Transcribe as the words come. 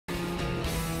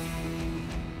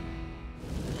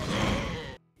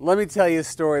Let me tell you a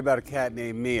story about a cat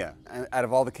named Mia. And out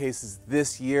of all the cases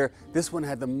this year, this one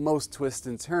had the most twists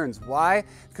and turns. Why?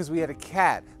 Because we had a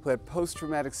cat who had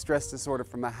post-traumatic stress disorder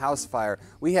from a house fire.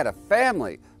 We had a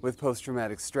family with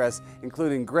post-traumatic stress,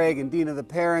 including Greg and Dina, the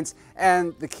parents,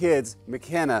 and the kids,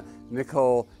 McKenna,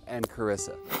 Nicole, and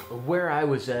Carissa. Where I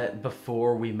was at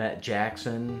before we met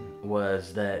Jackson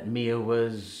was that Mia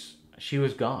was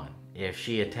gone. If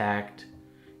she attacked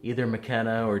either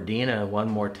McKenna or Dina one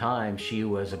more time, she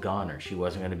was a goner. She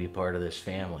wasn't going to be part of this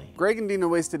family. Greg and Dina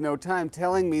wasted no time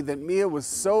telling me that Mia was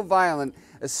so violent,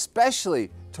 especially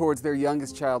towards their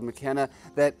youngest child, McKenna,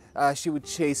 that she would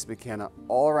chase McKenna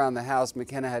all around the house.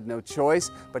 McKenna had no choice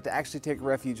but to actually take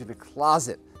refuge in a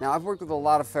closet. Now, I've worked with a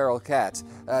lot of feral cats.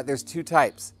 There's two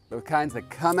types, the kinds that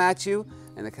come at you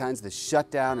and the kinds that shut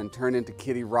down and turn into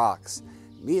kitty rocks.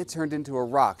 Mia turned into a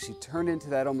rock. She turned into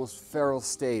that almost feral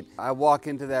state. I walk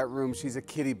into that room, she's a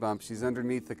kitty bump, she's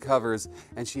underneath the covers,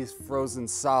 and she is frozen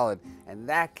solid. And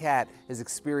that cat is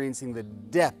experiencing the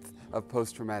depth of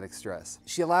post-traumatic stress.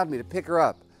 She allowed me to pick her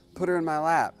up, put her in my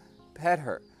lap, pet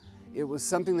her. It was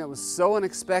something that was so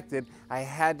unexpected, I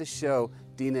had to show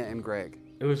Dina and Greg.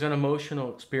 It was an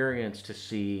emotional experience to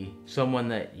see someone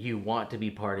that you want to be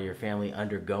part of your family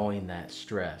undergoing that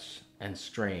stress and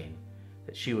strain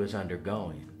that she was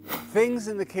undergoing. Things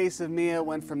in the case of Mia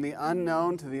went from the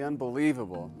unknown to the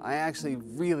unbelievable. I actually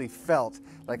really felt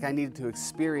like I needed to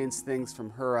experience things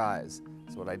from her eyes.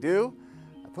 So what I do,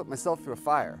 I put myself through a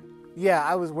fire. Yeah,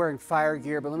 I was wearing fire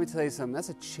gear, but let me tell you something, that's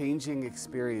a changing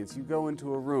experience. You go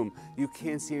into a room, you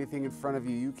can't see anything in front of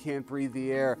you, you can't breathe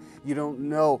the air, you don't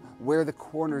know where the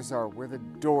corners are, where the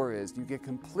door is. You get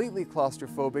completely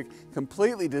claustrophobic,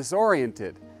 completely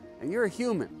disoriented, and you're a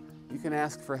human. You can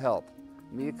ask for help.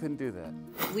 Mia couldn't do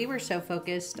that. We were so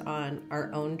focused on our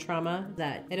own trauma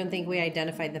that I don't think we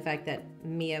identified the fact that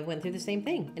Mia went through the same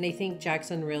thing. And I think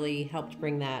Jackson really helped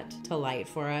bring that to light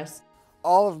for us.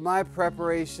 All of my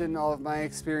preparation, all of my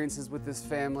experiences with this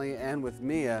family and with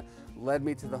Mia led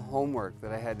me to the homework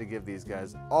that I had to give these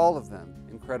guys. All of them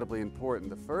incredibly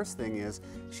important. The first thing is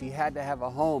she had to have a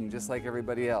home just like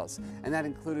everybody else. And that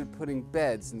included putting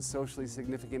beds in socially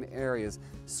significant areas,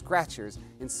 scratchers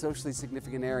in socially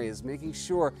significant areas, making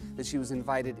sure that she was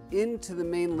invited into the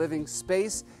main living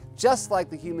space. Just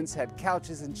like the humans had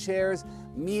couches and chairs,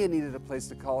 Mia needed a place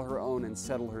to call her own and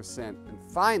settle her scent. And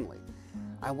finally,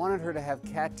 I wanted her to have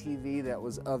cat TV that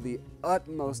was of the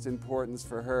utmost importance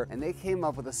for her, and they came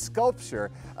up with a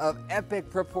sculpture of epic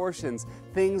proportions,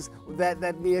 things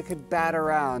that Mia could bat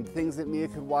around, things that Mia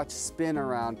could watch spin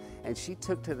around, and she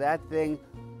took to that thing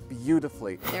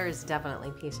beautifully. There is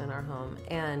definitely peace in our home,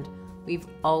 and we've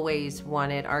always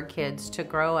wanted our kids to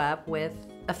grow up with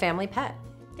a family pet.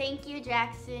 Thank you,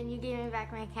 Jackson. You gave me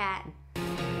back my cat.